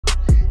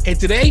And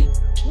today,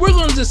 we're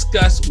going to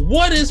discuss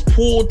what is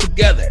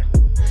PoolTogether,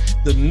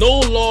 the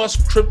no-loss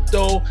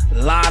crypto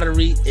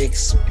lottery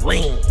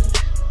explained.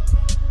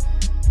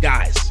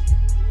 Guys,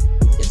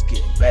 it's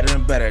getting better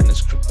and better in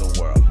this crypto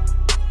world.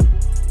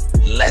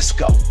 Let's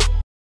go.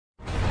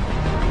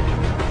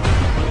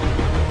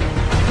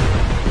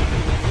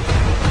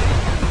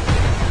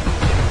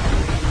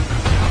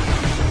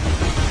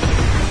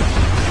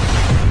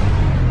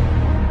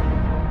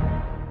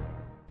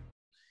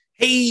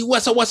 Hey,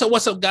 what's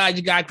up, guys?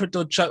 You got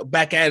Crypto Chuck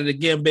back at it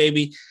again,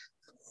 baby.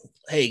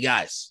 Hey,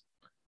 guys,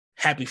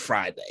 happy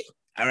Friday,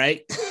 all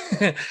right?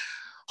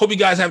 Hope you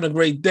guys having a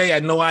great day. I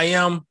know I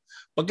am.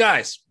 But,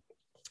 guys,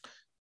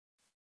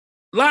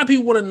 a lot of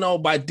people want to know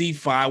about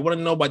DeFi, want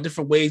to know about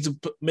different ways of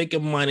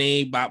making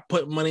money, about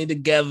putting money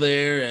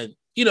together and,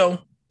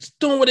 just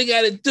doing what they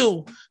got to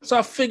do. So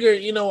I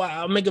figured,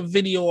 I'll make a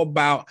video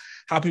about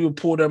how people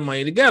pull their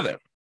money together.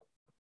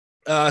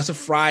 It's a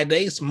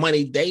Friday, it's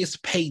money day, it's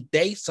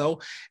payday, so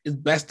it's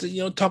best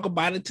to talk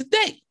about it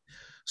today.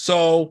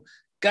 So,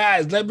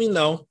 guys, let me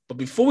know. But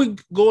before we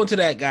go into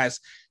that,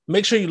 guys,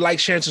 make sure you like,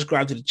 share, and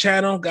subscribe to the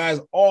channel, guys.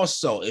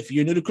 Also, if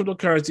you're new to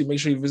cryptocurrency, make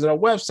sure you visit our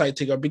website,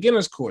 take our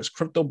beginners course,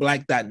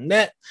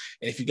 cryptoblack.net.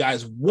 And if you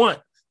guys want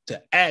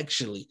to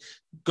actually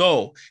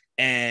go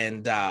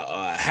and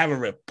have a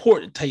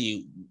report to tell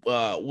you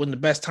when the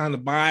best time to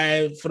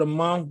buy for the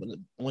month,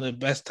 when the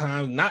best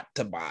time not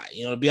to buy,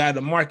 to be out of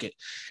the market,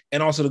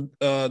 and also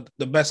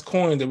the best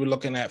coin that we're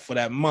looking at for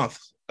that month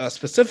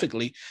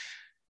specifically,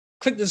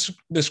 click this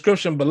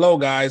description below,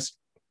 guys.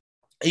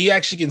 And you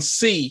actually can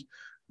see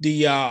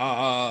the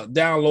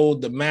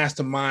download the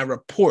mastermind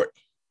report.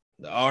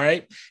 All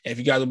right. And if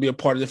you guys will be a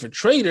part of different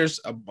traders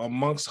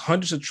amongst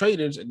hundreds of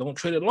traders and don't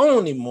trade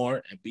alone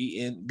anymore and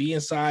be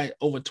inside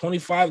over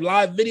 25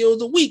 live videos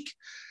a week,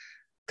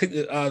 click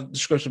the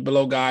description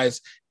below,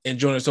 guys, and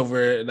join us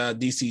over at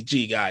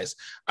DCG, guys.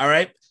 All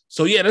right.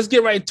 So, yeah, let's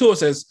get right to it. It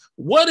says,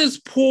 what is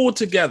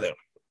PoolTogether?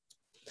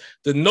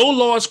 The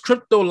no-loss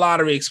crypto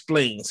lottery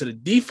explains. So the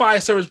DeFi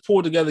service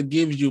PoolTogether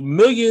gives you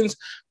millions,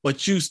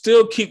 but you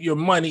still keep your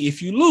money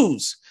if you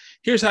lose.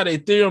 Here's how the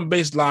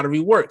Ethereum-based lottery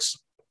works.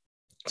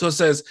 So it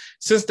says,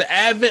 since the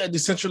advent of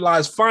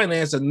decentralized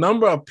finance, a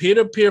number of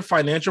peer-to-peer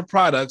financial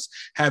products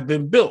have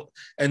been built,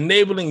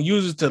 enabling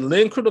users to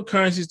lend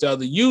cryptocurrencies to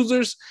other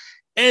users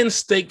and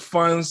stake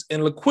funds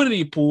in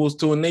liquidity pools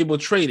to enable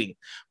trading.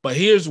 But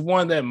here's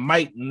one that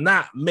might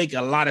not make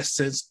a lot of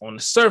sense on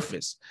the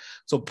surface.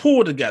 So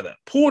PoolTogether.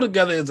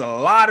 PoolTogether is a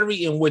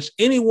lottery in which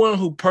anyone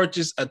who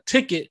purchased a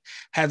ticket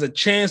has a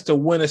chance to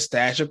win a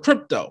stash of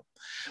crypto.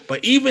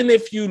 But even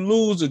if you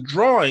lose a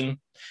drawing,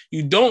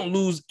 you don't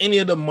lose any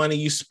of the money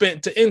you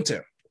spent to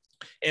enter.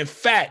 In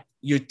fact,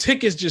 your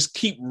tickets just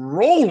keep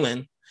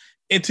rolling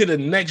into the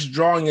next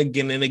drawing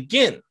again and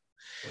again.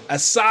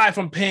 Aside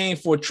from paying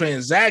for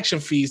transaction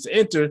fees to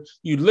enter,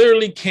 you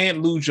literally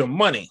can't lose your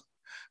money,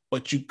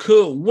 but you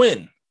could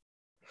win.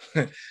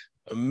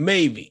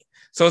 Maybe.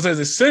 So it says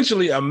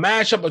essentially a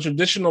mashup of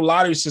traditional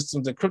lottery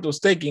systems and crypto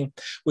staking,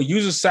 with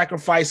users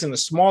sacrificing a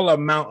smaller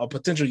amount of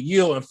potential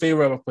yield in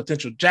favor of a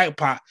potential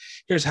jackpot.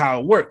 Here's how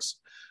it works.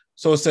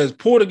 So it says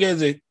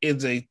PoolTogether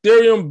is a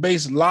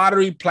Ethereum-based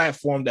lottery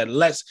platform that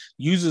lets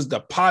users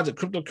deposit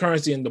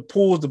cryptocurrency in the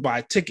pools to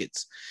buy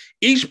tickets.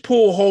 Each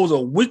pool holds a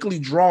weekly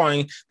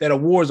drawing that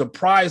awards a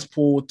prize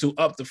pool to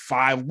up to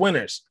 5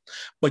 winners,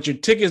 but your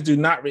tickets do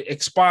not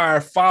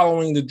expire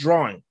following the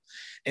drawing.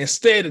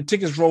 Instead, the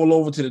tickets roll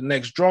over to the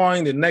next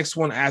drawing, the next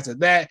one after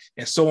that,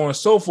 and so on and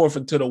so forth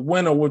until the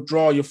winner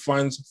withdraw your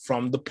funds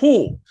from the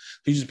pool.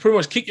 You just pretty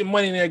much keep your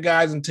money in there,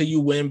 guys, until you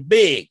win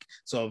big.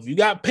 So if you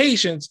got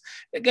patience,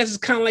 I guess it's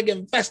kind of like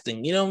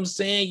investing. You know what I'm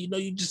saying?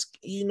 You're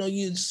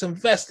just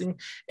investing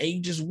and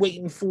you're just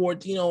waiting for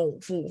it,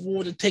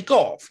 for it to take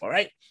off. All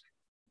right.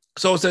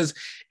 So it says,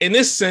 in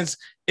this sense,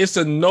 it's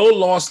a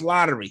no-loss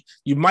lottery.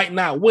 You might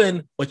not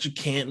win, but you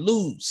can't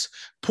lose.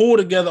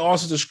 PoolTogether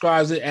also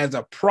describes it as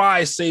a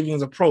prize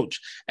savings approach,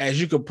 as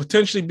you could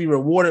potentially be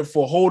rewarded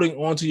for holding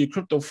onto your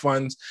crypto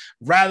funds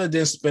rather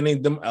than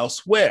spending them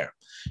elsewhere.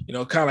 Kind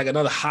of like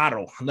another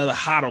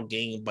HODL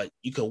game, but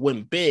you can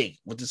win big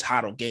with this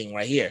HODL game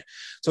right here.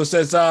 So it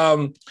says,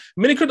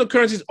 many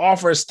cryptocurrencies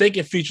offer a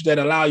staking feature that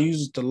allow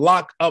users to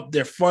lock up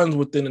their funds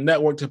within the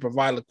network to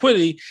provide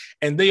liquidity,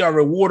 and they are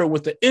rewarded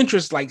with the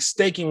interest like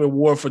staking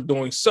reward for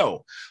doing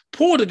so.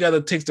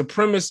 PoolTogether takes the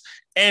premise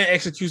and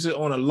executes it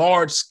on a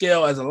large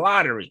scale as a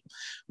lottery.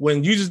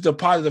 When users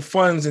deposit the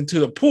funds into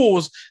the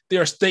pools, they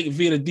are staked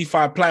via the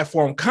DeFi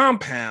platform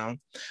Compound,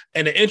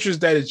 and the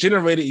interest that is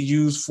generated is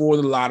used for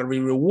the lottery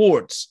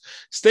rewards.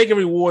 Staking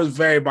rewards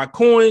vary by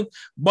coin,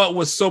 but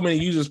with so many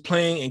users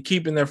playing and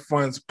keeping their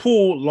funds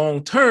pooled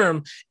long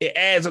term, it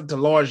adds up to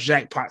large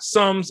jackpot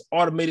sums.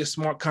 Automated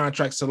smart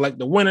contracts select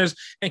the winners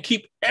and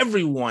keep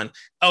everyone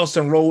else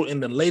enrolled in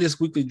the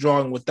latest weekly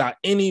drawing without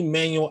any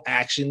manual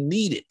action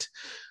needed.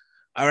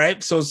 All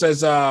right. So it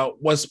says,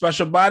 what's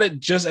special about it?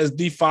 Just as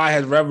DeFi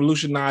has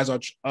revolutionized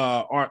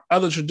our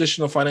other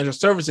traditional financial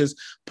services,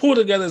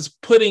 PoolTogether is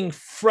putting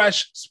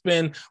fresh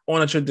spin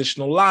on a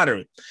traditional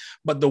lottery.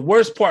 But the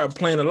worst part of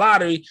playing the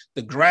lottery,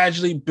 the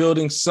gradually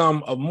building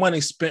sum of money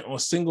spent on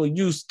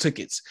single-use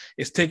tickets,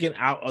 is taken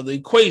out of the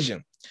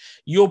equation.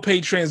 You'll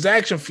pay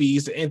transaction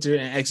fees to enter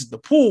and exit the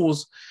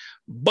pools,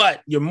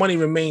 but your money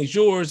remains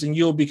yours and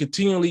you'll be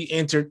continually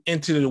entered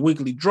into the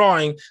weekly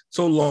drawing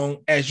so long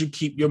as you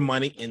keep your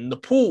money in the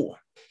pool.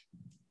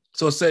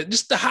 So it said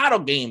just the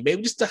hodl game,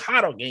 baby, just the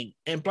hodl game.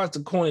 And plus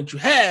the coin that you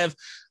have,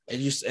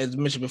 as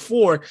mentioned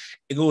before,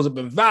 it goes up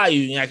in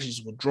value and you actually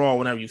just withdraw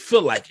whenever you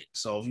feel like it.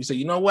 So if you say,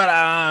 you know what,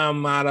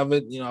 I'm out of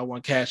it, I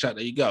want cash out,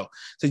 there you go.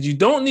 So you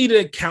don't need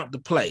an account to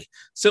play.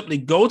 Simply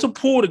go to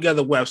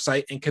PoolTogether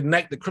website and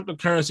connect the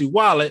cryptocurrency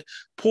wallet.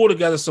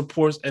 PoolTogether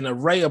supports an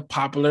array of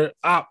popular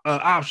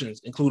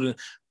options, including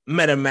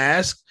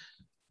MetaMask,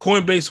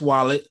 Coinbase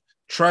Wallet,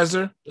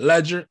 Trezor,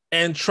 Ledger,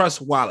 and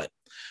Trust Wallet.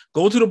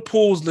 Go to the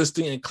pools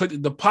listing and click the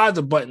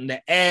deposit button to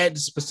add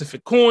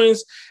specific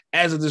coins.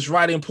 As of this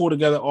writing,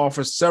 PoolTogether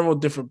offers several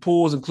different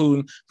pools,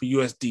 including for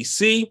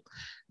USDC,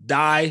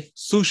 DAI,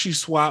 Sushi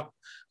Swap,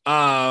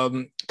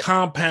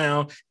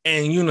 Compound,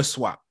 and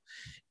Uniswap,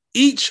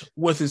 each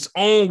with its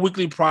own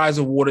weekly prize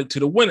awarded to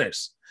the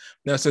winners.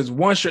 Now it says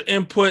once you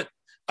input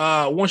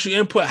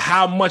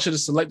how much of the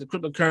selected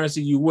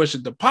cryptocurrency you wish to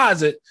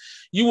deposit,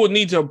 you will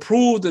need to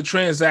approve the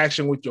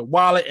transaction with your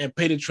wallet and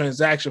pay the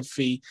transaction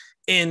fee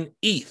in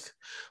ETH.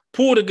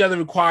 PoolTogether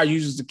requires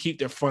users to keep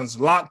their funds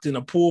locked in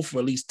a pool for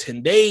at least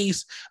 10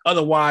 days.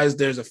 Otherwise,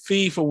 there's a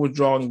fee for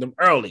withdrawing them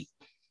early. It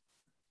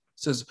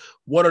says,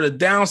 what are the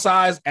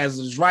downsides? As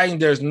is writing,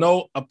 there's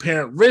no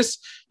apparent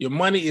risk. Your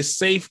money is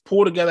safe.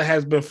 PoolTogether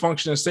has been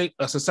functioning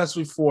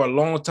successfully for a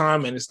long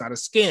time, and it's not a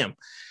scam.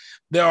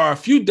 There are a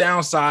few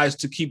downsides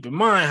to keep in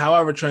mind.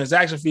 However,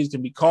 transaction fees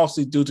can be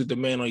costly due to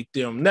demand on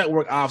Ethereum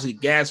network. Obviously,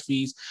 gas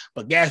fees,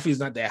 but gas fees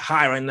not that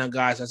high right now,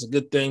 guys. That's a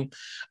good thing.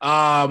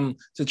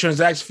 So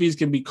transaction fees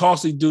can be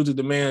costly due to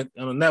demand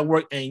on the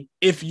network. And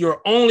if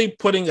you're only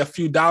putting a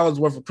few dollars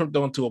worth of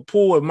crypto into a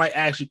pool, it might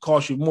actually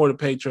cost you more to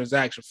pay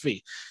transaction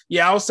fee.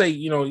 Yeah, I would say,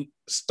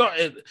 start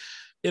it.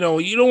 You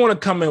don't want to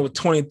come in with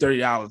 $20,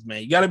 $30,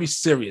 man. You got to be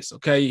serious,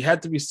 okay? You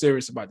have to be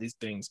serious about these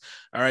things,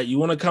 all right? You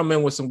want to come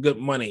in with some good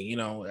money,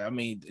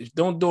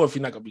 don't do it if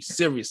you're not going to be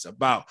serious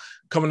about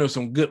coming in with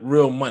some good,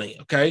 real money,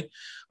 okay?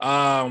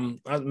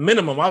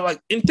 Minimum, I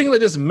like anything like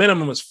this,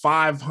 minimum is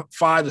 $500 to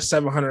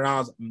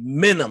 $700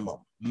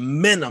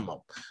 minimum,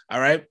 all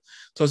right?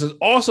 So it says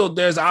also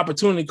there's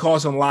opportunity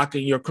cost on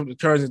locking your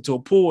cryptocurrency into a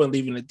pool and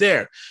leaving it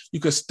there. You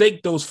could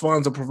stake those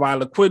funds or provide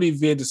liquidity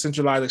via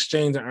decentralized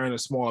exchange and earn a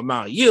small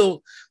amount of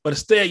yield, but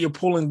instead you're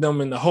pulling them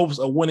in the hopes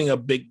of winning a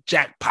big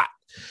jackpot.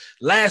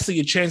 Lastly,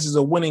 your chances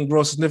of winning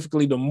grow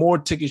significantly the more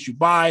tickets you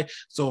buy,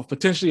 so it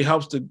potentially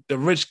helps the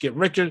rich get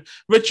richer.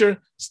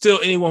 Still,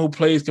 anyone who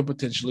plays can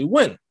potentially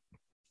win.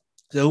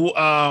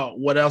 So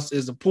what else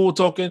is the Pool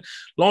token?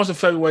 Launched in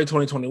February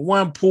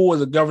 2021, Pool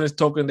is a governance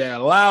token that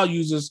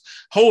allows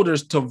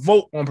holders to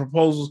vote on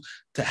proposals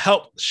to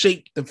help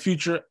shape the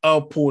future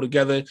of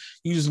PoolTogether.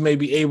 Users may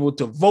be able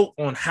to vote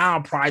on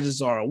how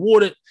prizes are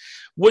awarded,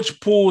 which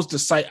pools the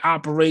site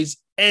operates,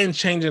 and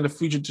changing the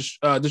future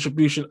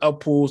distribution of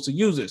pools to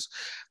users.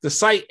 The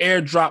site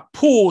airdrop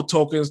Pool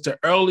tokens to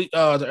early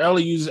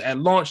users at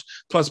launch,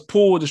 plus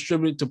Pool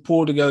distributed to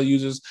PoolTogether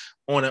users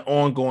on an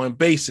ongoing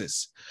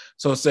basis.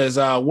 So it says,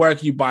 where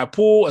can you buy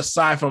Pool?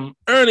 Aside from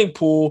earning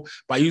Pool,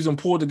 by using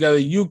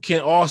PoolTogether, you can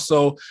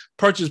also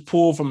purchase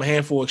Pool from a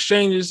handful of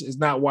exchanges. It's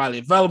not widely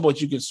available, but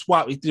you can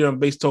swap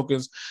Ethereum-based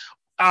tokens,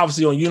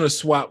 obviously on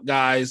Uniswap,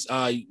 guys.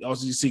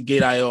 Also, you see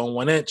Gate.io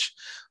on 1inch.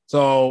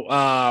 So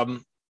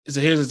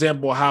here's an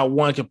example of how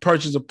one can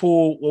purchase a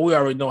pool. Well, we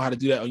already know how to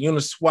do that on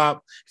Uniswap.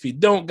 If you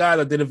don't, guys,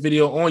 I did a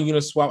video on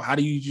Uniswap, how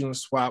to use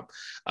Uniswap.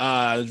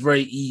 It's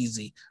very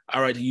easy,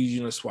 all right, to use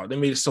Uniswap. They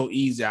made it so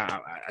easy. I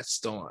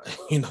just don't,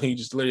 you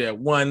just literally have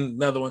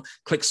another one,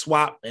 click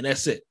swap, and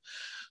that's it.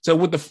 So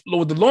with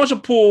the launch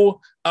of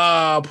Pool,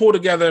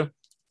 PoolTogether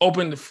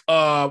opened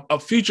a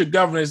future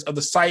governance of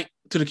the site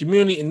to the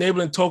community,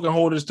 enabling token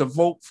holders to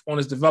vote on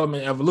its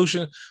development and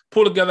evolution.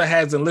 PoolTogether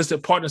has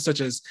enlisted partners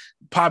such as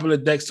popular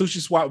DEX,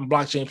 SushiSwap, and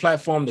blockchain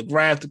platform, The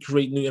Graph, to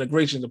create new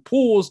integrations of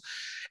pools,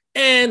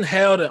 and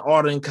held and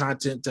ordering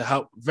content to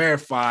help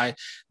verify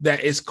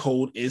that its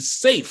code is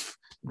safe.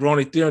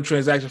 Growing Ethereum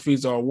transaction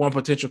fees are one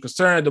potential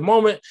concern at the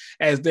moment,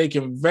 as they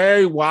can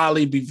very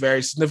wildly be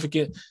very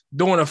significant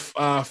during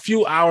a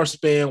few hours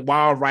span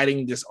while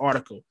writing this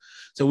article.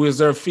 So we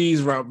observe fees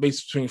around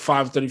between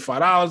 $5 and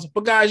 $35.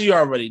 But guys, you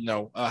already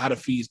know how the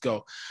fees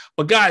go.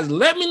 But guys,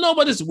 let me know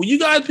about this. Will you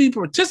guys be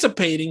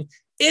participating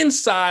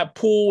inside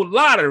Pool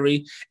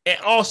Lottery and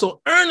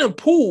also earn a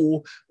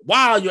pool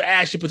while you're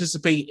actually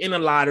participating in a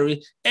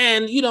lottery.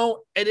 And, you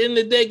know, at the end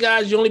of the day,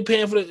 guys, you're only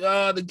paying for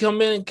the to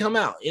come in and come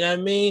out. You know what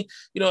I mean?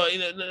 You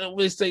know,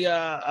 we say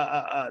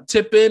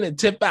tip in and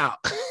tip out.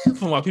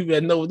 For my people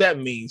that know what that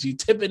means. You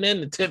tipping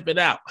in and tipping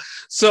out.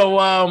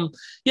 So,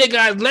 yeah,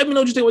 guys, let me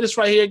know what you think about this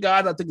right here,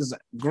 guys. I think it's a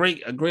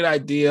great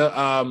idea.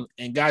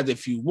 And guys,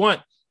 if you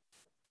want,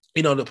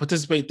 you know, to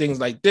participate in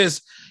things like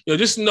this, you know,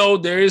 just know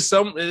there is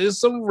some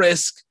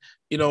risk.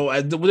 You know,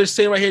 what they're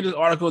saying right here in this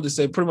article, they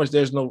say pretty much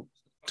there's no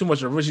too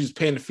much of a risk. You're just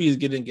paying the fees,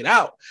 get in, get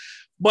out.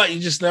 But you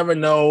just never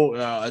know.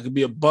 It could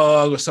be a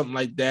bug or something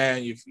like that.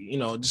 And you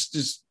know,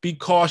 just be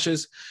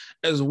cautious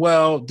as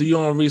well. Do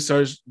your own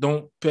research.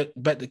 Don't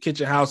bet the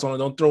kitchen house on it.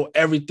 Don't throw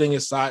everything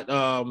inside.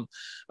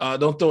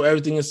 Don't throw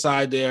everything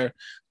inside there.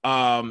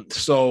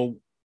 So,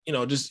 you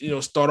know, just, you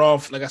know, start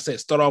off, like I said,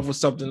 start off with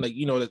something like,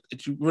 you know,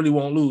 that you really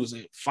won't lose.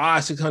 Like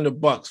 $500-600,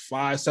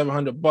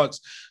 $500-700.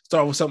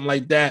 Start with something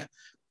like that.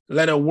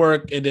 Let it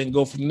work and then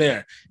go from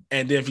there.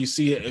 And then if you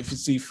see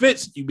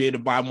fits, you'll be able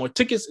to buy more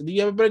tickets and then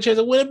you have a better chance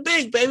of winning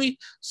big, baby.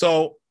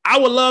 So I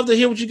would love to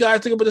hear what you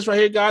guys think about this right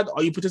here, guys.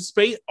 Are you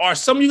participating? Are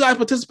some of you guys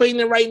participating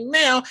in it right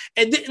now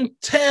and didn't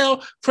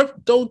tell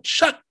Crypto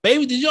Chuck,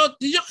 baby? Is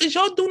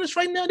y'all doing this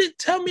right now? Didn't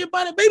tell me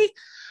about it, baby?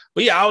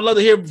 But yeah, I would love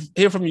to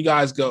hear from you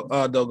guys. Go.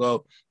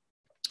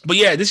 But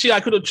yeah, this is your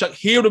Crypto Chuck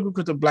here with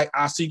Crypto Black.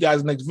 I'll see you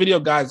guys in the next video,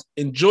 guys.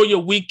 Enjoy your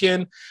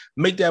weekend.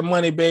 Make that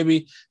money,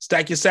 baby.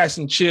 Stack your sats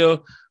and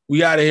chill.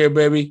 We out of here,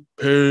 baby.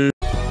 Peace.